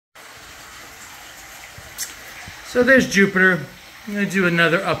So there's Jupiter. I'm going to do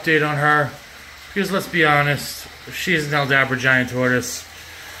another update on her. Because let's be honest, she's an Aldabra Giant Tortoise.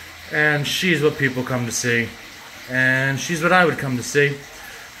 And she's what people come to see. And she's what I would come to see.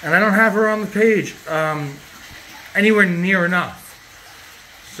 And I don't have her on the page anywhere near enough.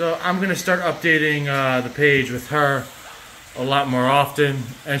 So I'm going to start updating the page with her a lot more often.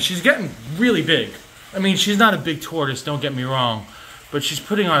 And she's getting really big. I mean, she's not a big tortoise, don't get me wrong. But she's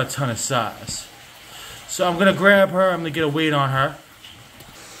putting on a ton of size. So I'm going to grab her. I'm going to get a weight on her.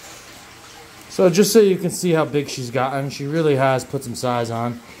 So just so you can see how big she's gotten, she really has put some size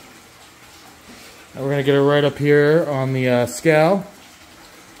on. And we're going to get her right up here on the scale.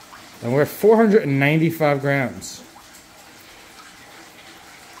 And we're at 495 grams.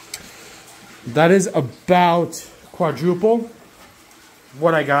 That is about quadruple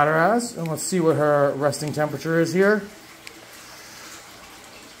what I got her as. And let's see what her resting temperature is here.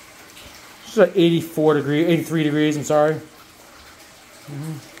 She's at 83 degrees, I'm sorry.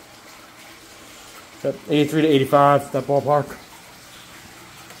 83 to 85, that ballpark.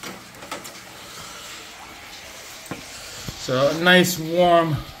 So a nice,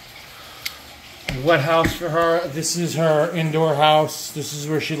 warm, wet house for her. This is her indoor house. This is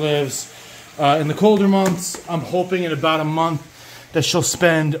where she lives. In the colder months, I'm hoping in about a month that she'll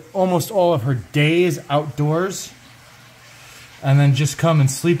spend almost all of her days outdoors and then just come and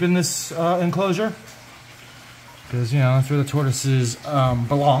sleep in this enclosure. Because, you know, that's where the tortoises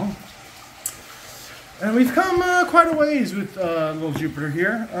belong. And we've come quite a ways with little Jupiter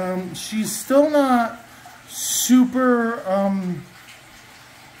here. She's still not super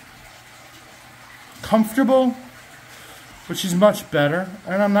comfortable, but she's much better.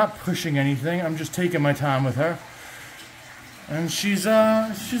 And I'm not pushing anything. I'm just taking my time with her. And she's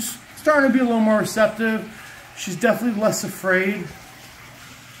starting to be a little more receptive. She's definitely less afraid.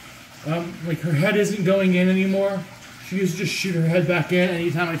 Like her head isn't going in anymore. She used to just shoot her head back in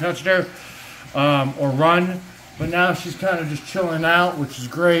anytime I touched her. Or run, but now she's kind of just chilling out, which is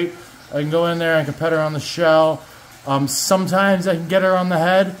great. I can go in there, I can pet her on the shell. Sometimes I can get her on the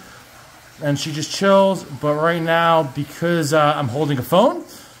head, and she just chills, but right now, because I'm holding a phone,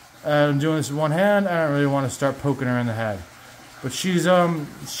 and I'm doing this with one hand, I don't really want to start poking her in the head. But she's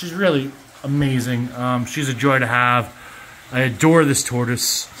really amazing. She's a joy to have. I adore this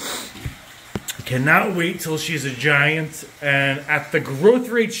tortoise. I cannot wait till she's a giant, and at the growth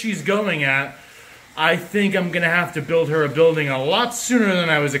rate she's going at, I think I'm going to have to build her a building a lot sooner than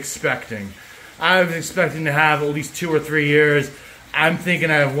I was expecting. I was expecting to have at least 2 or 3 years. I'm thinking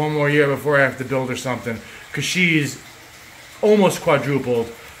I have 1 more year before I have to build her something, because she's almost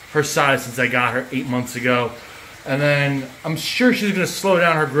quadrupled her size since I got her 8 months ago. And then I'm sure she's going to slow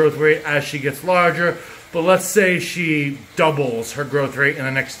down her growth rate as she gets larger, but let's say she doubles her growth rate in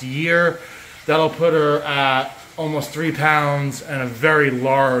the next year. That'll put her at almost 3 pounds and a very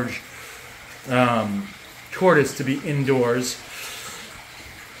large tortoise to be indoors.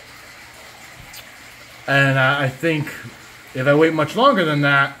 And I think if I wait much longer than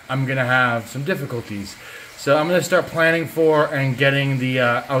that, I'm going to have some difficulties. So I'm going to start planning for and getting the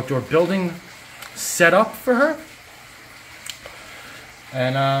outdoor building set up for her.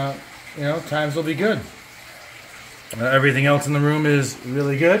 And, you know, times will be good. Everything else in the room is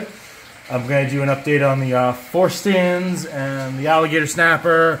really good. I'm going to do an update on the forstins and the alligator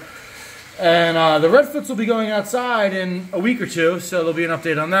snapper. And the redfoots will be going outside in a week or 2, so there'll be an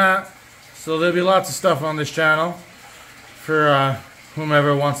update on that. So there'll be lots of stuff on this channel for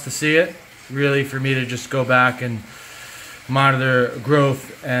whomever wants to see it. Really for me to just go back and monitor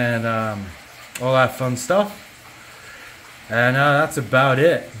growth and all that fun stuff. And that's about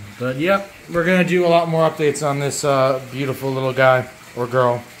it. But yep, we're going to do a lot more updates on this beautiful little guy or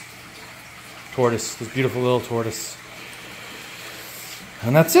girl. Tortoise, this beautiful little tortoise.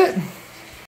 And that's it.